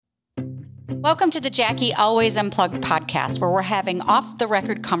Welcome to the Jackie Always Unplugged podcast, where we're having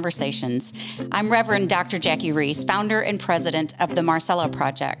off-the-record conversations. I'm Reverend Dr. Jackie Reese, founder and president of the Marcella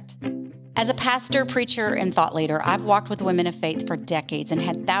Project. As a pastor, preacher, and thought leader, I've walked with women of faith for decades and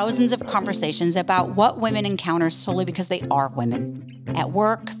had thousands of conversations about what women encounter solely because they are women. At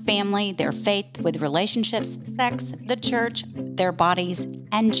work, family, their faith, with relationships, sex, the church, their bodies,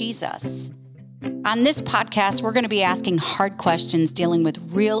 and Jesus. On this podcast, we're going to be asking hard questions, dealing with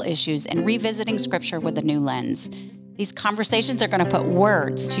real issues, and revisiting scripture with a new lens. These conversations are going to put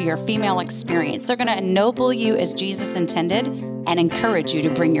words to your female experience. They're going to ennoble you as Jesus intended and encourage you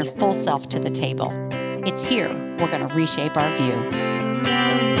to bring your full self to the table. It's here we're going to reshape our view.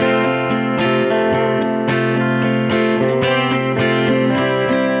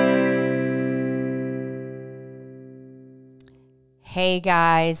 Hey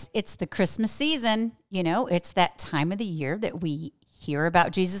guys, it's the Christmas season. You know, it's that time of the year that we hear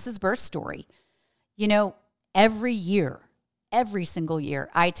about Jesus' birth story. You know, every year, every single year,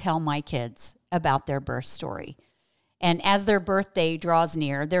 I tell my kids about their birth story. And as their birthday draws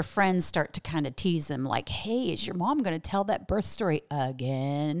near, their friends start to kind of tease them like, hey, is your mom going to tell that birth story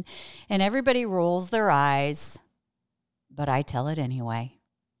again? And everybody rolls their eyes, but I tell it anyway.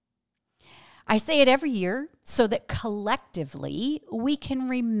 I say it every year so that collectively we can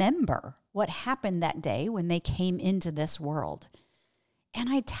remember what happened that day when they came into this world. And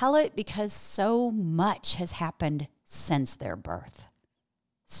I tell it because so much has happened since their birth.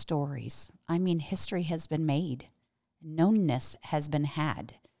 Stories. I mean, history has been made. Knownness has been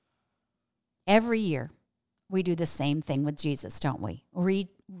had. Every year we do the same thing with Jesus, don't we?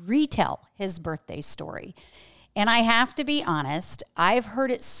 Retell his birthday story. And I have to be honest, I've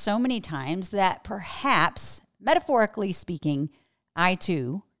heard it so many times that perhaps, metaphorically speaking, I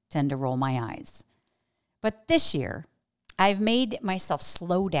too tend to roll my eyes. But this year, I've made myself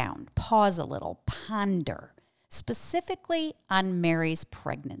slow down, pause a little, ponder, specifically on Mary's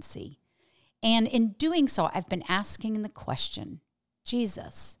pregnancy. And in doing so, I've been asking the question,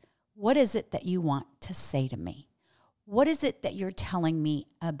 Jesus, what is it that you want to say to me? What is it that you're telling me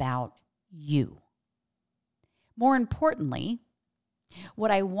about you? More importantly, what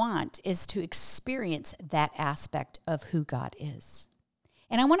I want is to experience that aspect of who God is.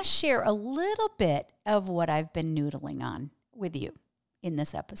 And I want to share a little bit of what I've been noodling on with you in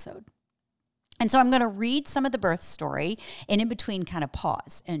this episode. And so I'm going to read some of the birth story and in between kind of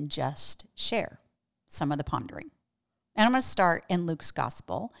pause and just share some of the pondering. And I'm going to start in Luke's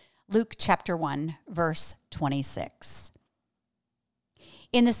Gospel, Luke chapter 1, verse 26.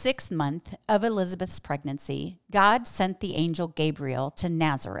 In the 6th month of Elizabeth's pregnancy, God sent the angel Gabriel to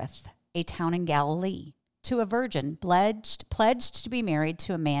Nazareth, a town in Galilee, to a virgin pledged to be married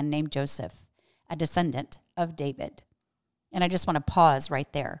to a man named Joseph, a descendant of David. And I just want to pause right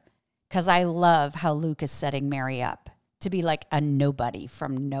there because I love how Luke is setting Mary up to be like a nobody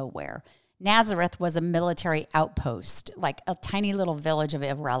from nowhere. Nazareth was a military outpost, like a tiny little village of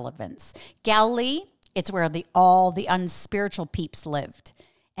irrelevance. Galilee, it's where all the unspiritual peeps lived.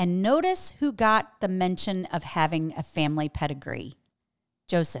 And notice who got the mention of having a family pedigree.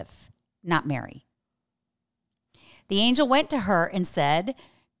 Joseph, not Mary. The angel went to her and said,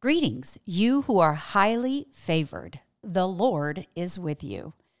 "Greetings, you who are highly favored. The Lord is with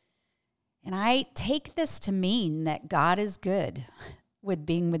you." And I take this to mean that God is good with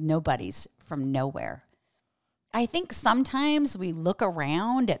being with nobodies from nowhere. I think sometimes we look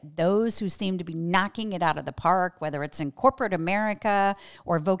around at those who seem to be knocking it out of the park, whether it's in corporate America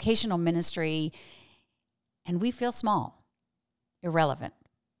or vocational ministry, and we feel small, irrelevant,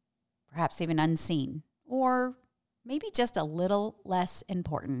 perhaps even unseen, or maybe just a little less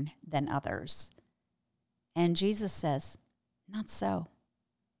important than others. And Jesus says, not so.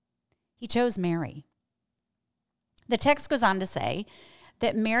 He chose Mary. The text goes on to say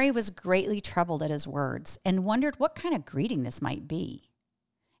that Mary was greatly troubled at his words and wondered what kind of greeting this might be.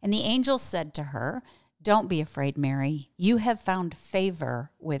 And the angel said to her, "Don't be afraid, Mary. You have found favor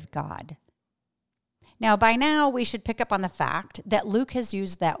with God." Now, by now, we should pick up on the fact that Luke has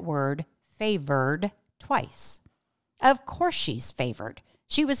used that word favored twice. Of course she's favored.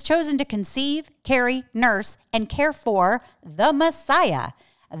 She was chosen to conceive, carry, nurse, and care for the Messiah.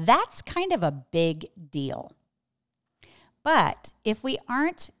 That's kind of a big deal. But if we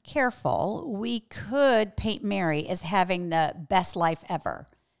aren't careful, we could paint Mary as having the best life ever.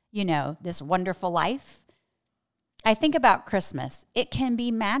 You know, this wonderful life. I think about Christmas. It can be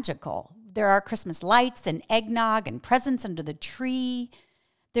magical. There are Christmas lights and eggnog and presents under the tree.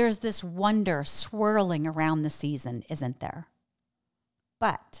 There's this wonder swirling around the season, isn't there?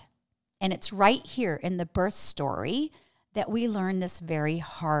 But, and it's right here in the birth story that we learn this very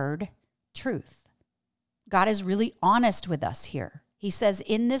hard truth. God is really honest with us here. He says,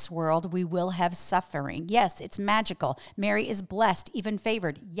 in this world, we will have suffering. Yes, it's magical. Mary is blessed, even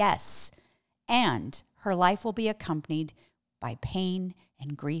favored. Yes. And her life will be accompanied by pain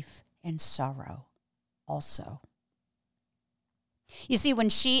and grief and sorrow also. You see, when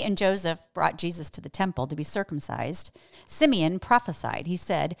she and Joseph brought Jesus to the temple to be circumcised, Simeon prophesied. He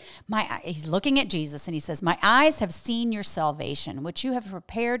said, he's looking at Jesus and he says, my eyes have seen your salvation, which you have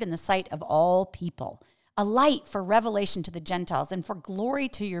prepared in the sight of all people, a light for revelation to the Gentiles and for glory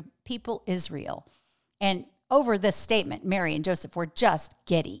to your people Israel. And over this statement, Mary and Joseph were just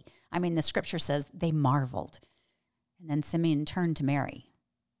giddy. I mean, the scripture says they marveled. And then Simeon turned to Mary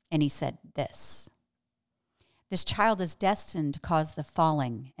and he said this child is destined to cause the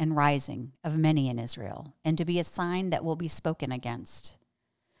falling and rising of many in Israel and to be a sign that will be spoken against,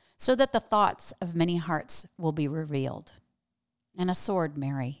 so that the thoughts of many hearts will be revealed. And a sword,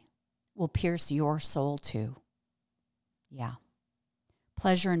 Mary, will pierce your soul too. Yeah.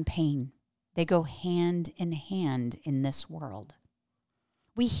 Pleasure and pain, they go hand in hand in this world.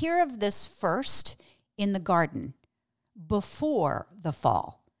 We hear of this first in the garden before the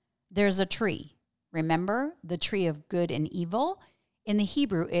fall. There's a tree. Remember the tree of good and evil? In the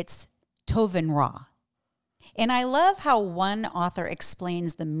Hebrew, it's Tov and Ra. And I love how one author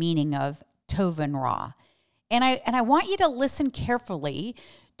explains the meaning of Tov and Ra. And I want you to listen carefully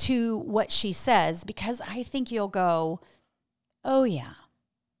to what she says, because I think you'll go, oh yeah,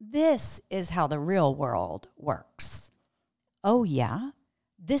 this is how the real world works. Oh yeah,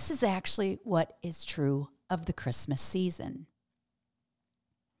 this is actually what is true of the Christmas season.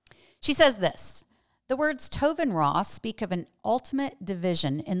 She says this, the words Tov and Ra speak of an ultimate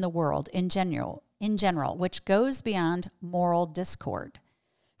division in the world in general, which goes beyond moral discord.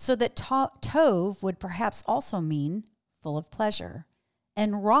 So that Tov would perhaps also mean full of pleasure,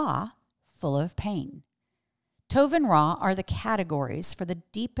 and Ra, full of pain. Tov and Ra are the categories for the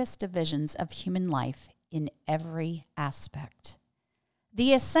deepest divisions of human life in every aspect.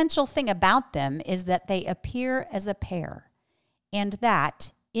 The essential thing about them is that they appear as a pair, and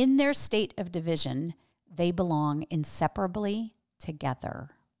that, in their state of division, they belong inseparably together.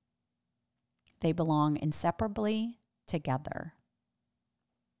 They belong inseparably together.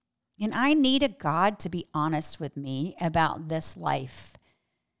 And I need a God to be honest with me about this life.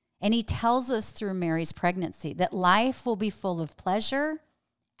 And he tells us through Mary's pregnancy that life will be full of pleasure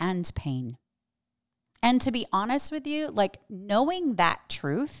and pain. And to be honest with you, like knowing that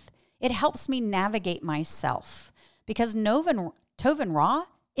truth, it helps me navigate myself. Because Tov and Ra,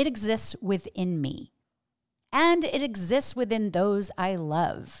 it exists within me. And it exists within those I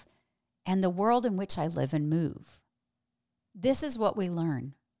love and the world in which I live and move. This is what we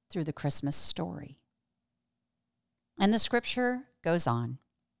learn through the Christmas story. And the scripture goes on.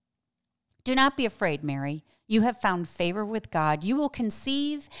 Do not be afraid, Mary. You have found favor with God. You will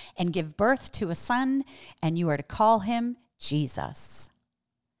conceive and give birth to a son, and you are to call him Jesus.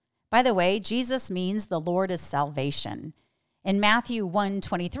 By the way, Jesus means the Lord is salvation. In Matthew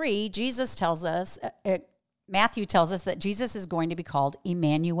 1:23, Matthew tells us that Jesus is going to be called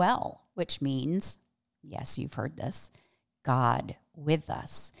Emmanuel, which means, yes, you've heard this, God with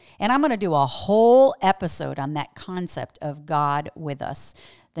us. And I'm going to do a whole episode on that concept of God with us,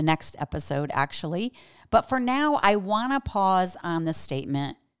 the next episode actually. But for now, I want to pause on the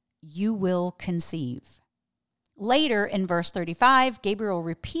statement, you will conceive. Later in verse 35, Gabriel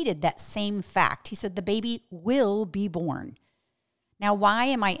repeated that same fact. He said, the baby will be born. Now, why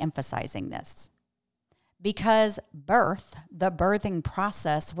am I emphasizing this? Because the birthing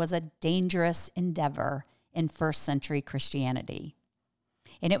process, was a dangerous endeavor in first century Christianity.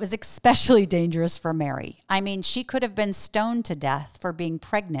 And it was especially dangerous for Mary. I mean, she could have been stoned to death for being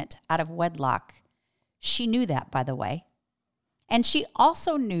pregnant out of wedlock. She knew that, by the way. And she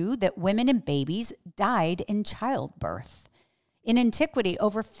also knew that women and babies died in childbirth. In antiquity,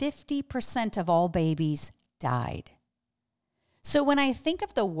 over 50% of all babies died. So when I think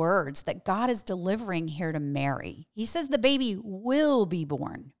of the words that God is delivering here to Mary, he says the baby will be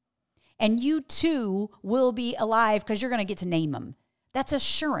born. And you too will be alive because you're going to get to name him. That's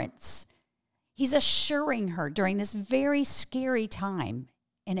assurance. He's assuring her during this very scary time.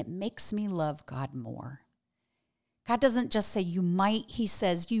 And it makes me love God more. God doesn't just say you might, he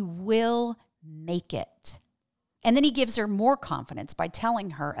says you will make it. And then he gives her more confidence by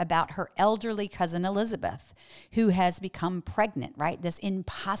telling her about her elderly cousin Elizabeth, who has become pregnant, right? This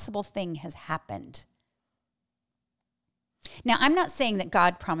impossible thing has happened. Now, I'm not saying that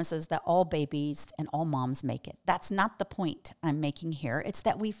God promises that all babies and all moms make it. That's not the point I'm making here. It's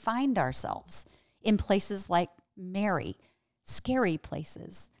that we find ourselves in places like Mary, scary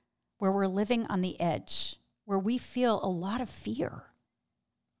places, where we're living on the edge, where we feel a lot of fear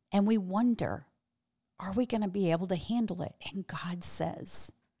and we wonder, are we going to be able to handle it? And God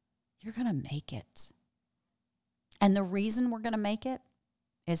says, you're going to make it. And the reason we're going to make it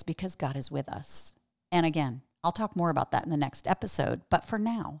is because God is with us. And again, I'll talk more about that in the next episode. But for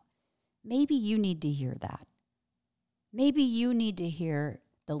now, maybe you need to hear that. Maybe you need to hear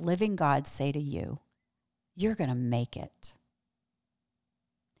the living God say to you, you're going to make it.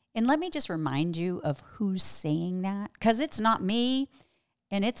 And let me just remind you of who's saying that, because it's not me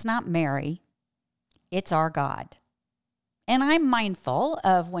and it's not Mary. It's our God. And I'm mindful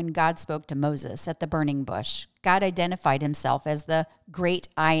of when God spoke to Moses at the burning bush. God identified himself as the great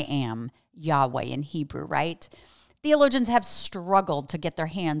I am, Yahweh in Hebrew, right? Theologians have struggled to get their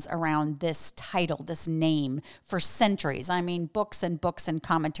hands around this title, this name, for centuries. I mean, books and books and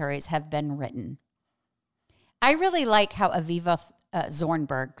commentaries have been written. I really like how Aviva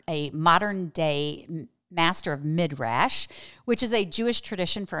Zornberg, a modern-day master of Midrash, which is a Jewish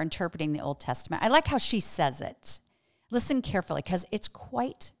tradition for interpreting the Old Testament, I like how she says it. Listen carefully, because it's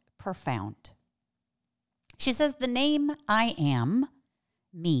quite profound. She says, the name I am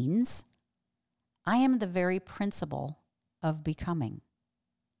means I am the very principle of becoming,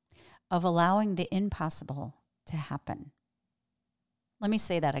 of allowing the impossible to happen. Let me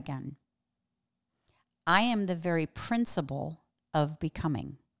say that again. I am the very principle of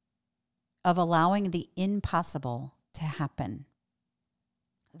becoming, of allowing the impossible to happen.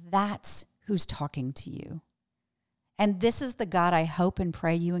 That's who's talking to you. And this is the God I hope and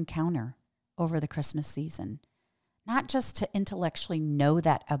pray you encounter over the Christmas season. Not just to intellectually know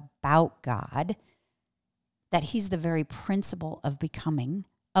that about God, that he's the very principle of becoming,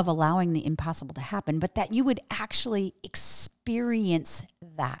 of allowing the impossible to happen, but that you would actually experience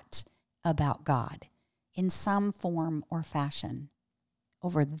that about God in some form or fashion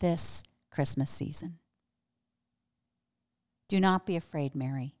over this Christmas season. Do not be afraid,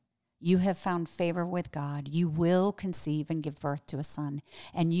 Mary. You have found favor with God. You will conceive and give birth to a son,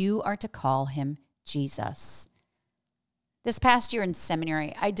 and you are to call him Jesus. This past year in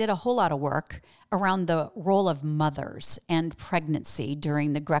seminary, I did a whole lot of work around the role of mothers and pregnancy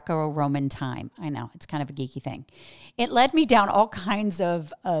during the Greco-Roman time. I know, it's kind of a geeky thing. It led me down all kinds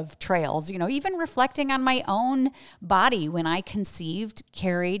of trails, even reflecting on my own body when I conceived,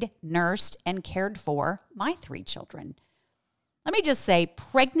 carried, nursed, and cared for my 3 children. Let me just say,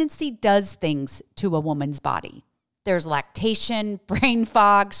 pregnancy does things to a woman's body. There's lactation, brain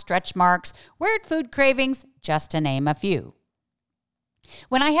fog, stretch marks, weird food cravings, just to name a few.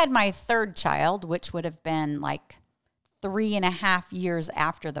 When I had my 3rd child, which would have been like 3.5 years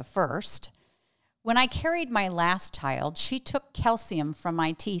after the first, when I carried my last child, she took calcium from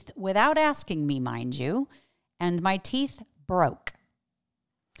my teeth without asking me, mind you, and my teeth broke.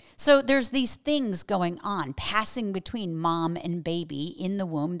 So there's these things going on, passing between mom and baby in the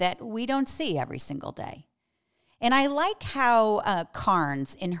womb that we don't see every single day. And I like how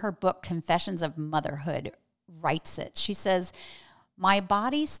Carnes, in her book, Confessions of Motherhood, writes it. She says, my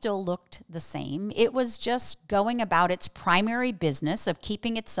body still looked the same. It was just going about its primary business of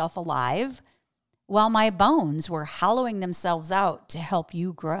keeping itself alive, while my bones were hollowing themselves out to help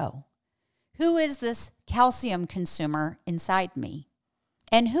you grow. Who is this calcium consumer inside me?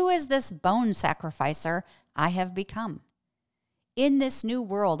 And who is this bone sacrificer I have become? In this new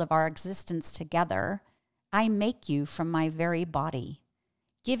world of our existence together, I make you from my very body,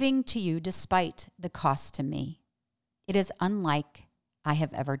 giving to you despite the cost to me. It is unlike I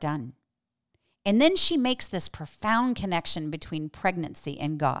have ever done. And then she makes this profound connection between pregnancy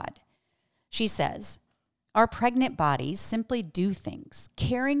and God. She says, our pregnant bodies simply do things,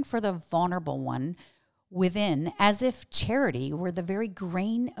 caring for the vulnerable one within, as if charity were the very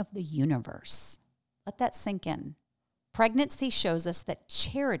grain of the universe. Let that sink in. Pregnancy shows us that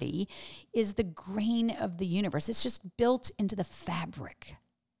charity is the grain of the universe. It's just built into the fabric.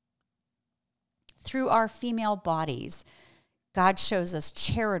 Through our female bodies, God shows us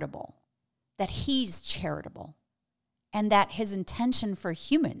charitable, that he's charitable, and that his intention for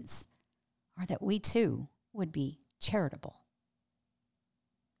humans are that we too would be charitable.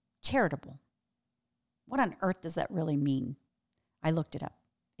 Charitable. What on earth does that really mean? I looked it up.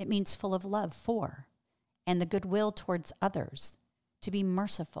 It means full of love for and the goodwill towards others, to be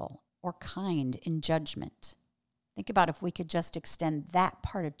merciful or kind in judgment. Think about if we could just extend that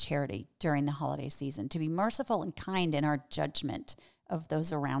part of charity during the holiday season, to be merciful and kind in our judgment of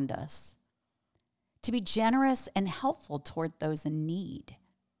those around us, to be generous and helpful toward those in need.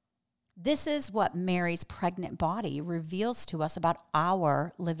 This is what Mary's pregnant body reveals to us about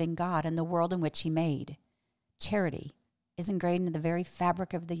our living God and the world in which he made. Charity is ingrained in the very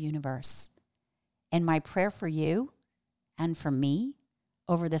fabric of the universe. And my prayer for you and for me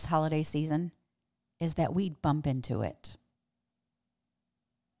over this holiday season is that we'd bump into it.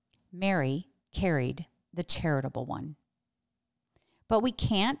 Mary carried the charitable one. But we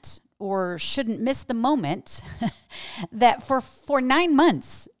can't or shouldn't miss the moment that for 9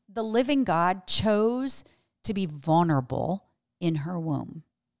 months, the living God chose to be vulnerable in her womb.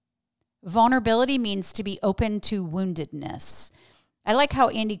 Vulnerability means to be open to woundedness. I like how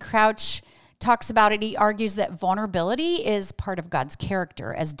Andy Crouch talks about it. He argues that vulnerability is part of God's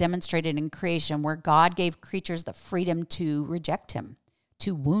character as demonstrated in creation, where God gave creatures the freedom to reject him,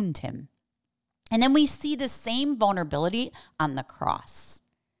 to wound him. And then we see the same vulnerability on the cross.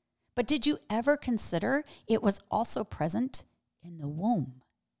 But did you ever consider it was also present in the womb,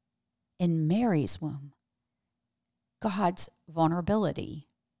 in Mary's womb? God's vulnerability.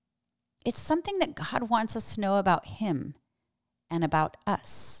 It's something that God wants us to know about him and about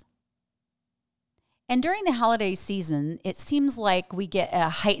us. And during the holiday season, it seems like we get a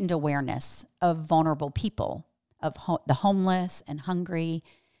heightened awareness of vulnerable people, of the homeless and hungry,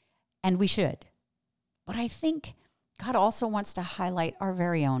 and we should. But I think God also wants to highlight our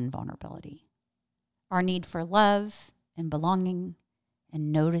very own vulnerability, our need for love and belonging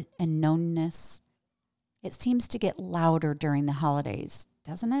and knownness. It seems to get louder during the holidays,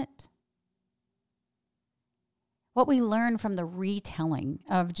 doesn't it? What we learn from the retelling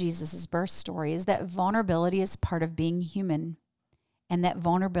of Jesus' birth story is that vulnerability is part of being human, and that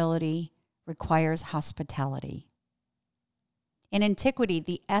vulnerability requires hospitality. In antiquity,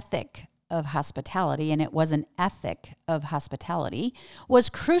 the ethic of hospitality, and it was an ethic of hospitality, was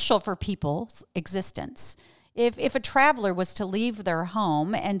crucial for people's existence. If a traveler was to leave their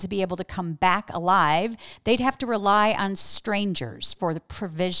home and to be able to come back alive, they'd have to rely on strangers for the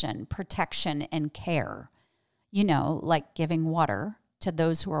provision, protection, and care. You know, like giving water to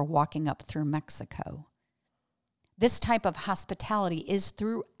those who are walking up through Mexico. This type of hospitality is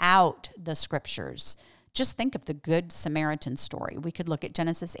throughout the scriptures. Just think of the Good Samaritan story. We could look at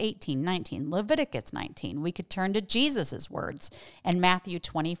Genesis 18, 19, Leviticus 19. We could turn to Jesus' words and Matthew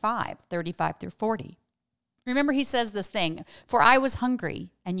 25, 35 through 40. Remember, he says this thing, "For I was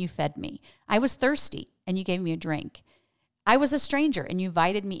hungry, and you fed me. I was thirsty, and you gave me a drink. I was a stranger, and you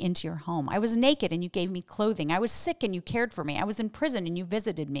invited me into your home. I was naked, and you gave me clothing. I was sick, and you cared for me. I was in prison, and you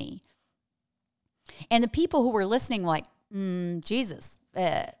visited me." And the people who were listening were like, Jesus,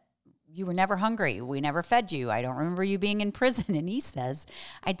 you were never hungry. We never fed you. I don't remember you being in prison. And he says,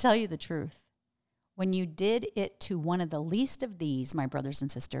 I tell you the truth. When you did it to one of the least of these, my brothers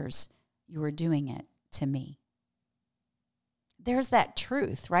and sisters, you were doing it to me. There's that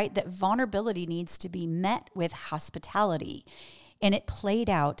truth, right? That vulnerability needs to be met with hospitality. And it played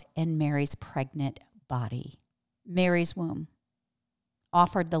out in Mary's pregnant body. Mary's womb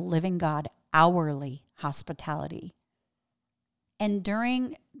offered the living God hourly hospitality. And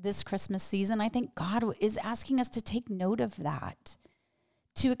during this Christmas season, I think God is asking us to take note of that,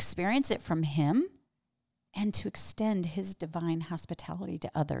 to experience it from him and to extend his divine hospitality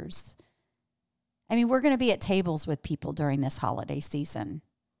to others. I mean, we're going to be at tables with people during this holiday season.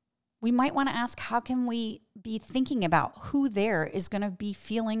 We might want to ask, how can we be thinking about who there is going to be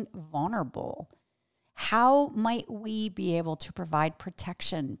feeling vulnerable? How might we be able to provide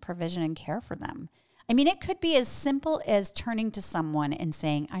protection, provision, and care for them? I mean, it could be as simple as turning to someone and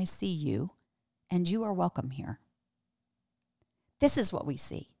saying, I see you, and you are welcome here. This is what we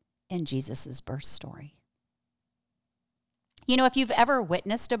see in Jesus' birth story. You know, if you've ever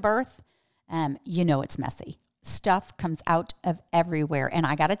witnessed a birth, you know it's messy. Stuff comes out of everywhere. And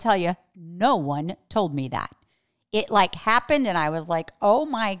I got to tell you, no one told me that. It happened and I was like, oh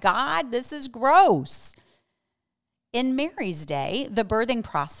my God, this is gross. In Mary's day, the birthing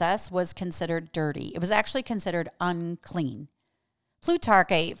process was considered dirty. It was actually considered unclean.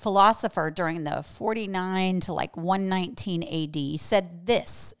 Plutarch, a philosopher during the 49 to 119 AD, said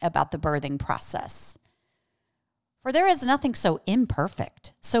this about the birthing process. For there is nothing so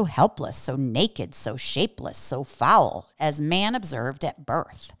imperfect, so helpless, so naked, so shapeless, so foul, as man observed at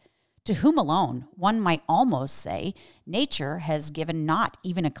birth, to whom alone, one might almost say, nature has given not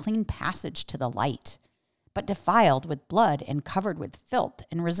even a clean passage to the light, but defiled with blood and covered with filth,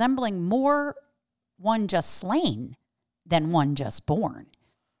 and resembling more one just slain than one just born.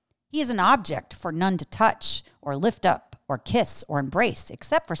 He is an object for none to touch, or lift up, or kiss, or embrace,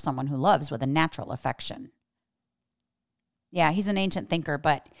 except for someone who loves with a natural affection. Yeah, he's an ancient thinker,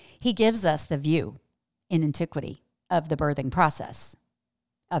 but he gives us the view in antiquity of the birthing process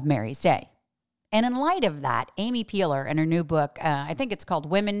of Mary's day. And in light of that, Amy Peeler, in her new book, I think it's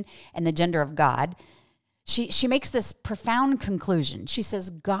called Women and the Gender of God, she makes this profound conclusion. She says,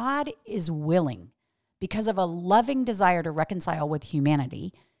 God is willing, because of a loving desire to reconcile with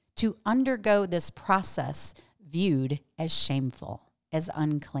humanity, to undergo this process viewed as shameful, as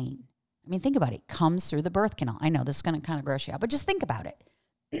unclean. I mean, think about it. He comes through the birth canal. I know this is going to kind of gross you out, but just think about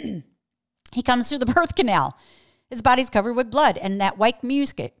it. He comes through the birth canal. His body's covered with blood and that white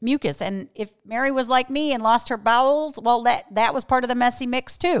mucus. And if Mary was like me and lost her bowels, well, that was part of the messy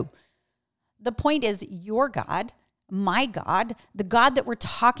mix too. The point is, your God, my God, the God that we're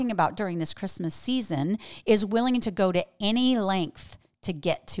talking about during this Christmas season, is willing to go to any length to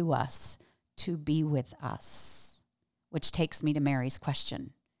get to us, to be with us. Which takes me to Mary's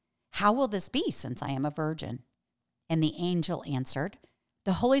question. How will this be, since I am a virgin? And the angel answered,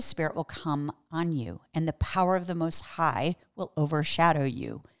 the Holy Spirit will come on you, and the power of the Most High will overshadow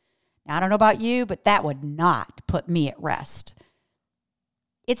you. Now, I don't know about you, but that would not put me at rest.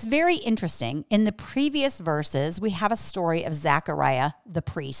 It's very interesting. In the previous verses, we have a story of Zechariah, the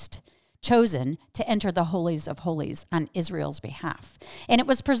priest, chosen to enter the holies of holies on Israel's behalf. And it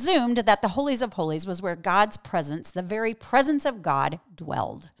was presumed that the holies of holies was where God's presence, the very presence of God,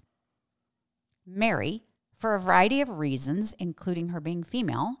 dwelled. Mary, for a variety of reasons, including her being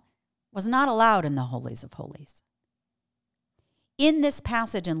female, was not allowed in the holies of holies. In this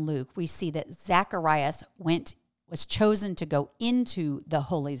passage in Luke, we see that Zacharias was chosen to go into the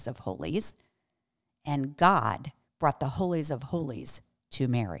holies of holies, and God brought the holies of holies to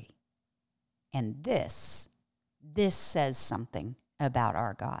Mary. And this says something about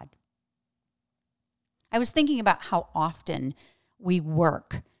our God. I was thinking about how often we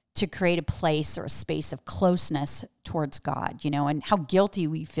work to create a place or a space of closeness towards God, and how guilty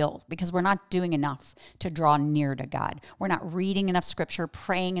we feel because we're not doing enough to draw near to God. We're not reading enough scripture,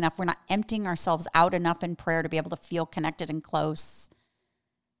 praying enough. We're not emptying ourselves out enough in prayer to be able to feel connected and close.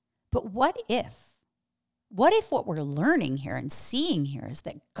 But what if what we're learning here and seeing here is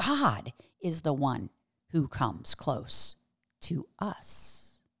that God is the one who comes close to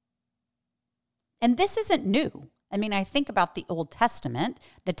us? And this isn't new. I mean, I think about the Old Testament,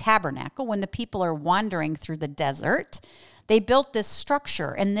 the tabernacle, when the people are wandering through the desert, they built this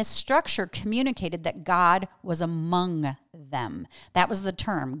structure, and this structure communicated that God was among them. That was the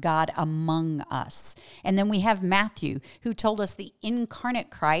term, God among us. And then we have Matthew, who told us the incarnate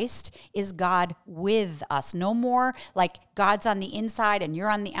Christ is God with us. No more like God's on the inside and you're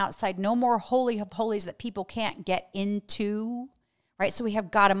on the outside. No more holy of holies that people can't get into. Right? So we have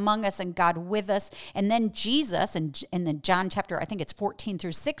God among us and God with us. And then Jesus, in the John chapter, I think it's 14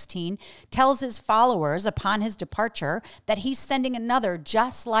 through 16, tells his followers upon his departure that he's sending another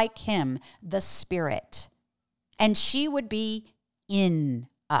just like him, the Spirit. And she would be in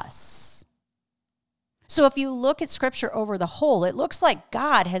us. So if you look at Scripture over the whole, it looks like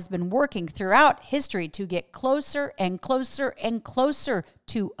God has been working throughout history to get closer and closer and closer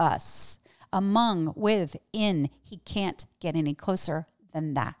to us. Among, with, in, he can't get any closer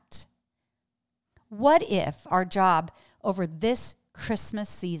than that. What if our job over this Christmas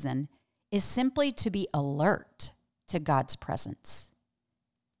season is simply to be alert to God's presence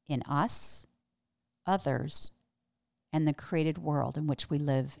in us, others, and the created world in which we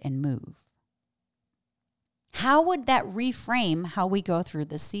live and move? How would that reframe how we go through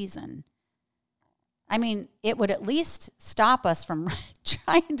this season? I mean, it would at least stop us from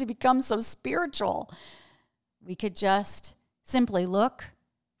trying to become so spiritual. We could just simply look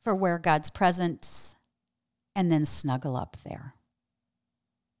for where God's presence and then snuggle up there.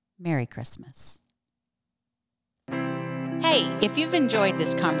 Merry Christmas. Hey, if you've enjoyed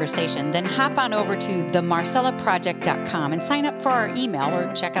this conversation, then hop on over to themarcellaproject.com and sign up for our email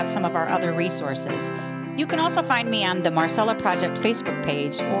or check out some of our other resources. You can also find me on the Marcella Project Facebook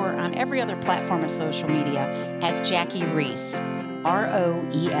page or on every other platform of social media as Jackie Reese,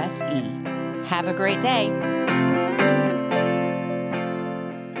 Roese. Have a great day.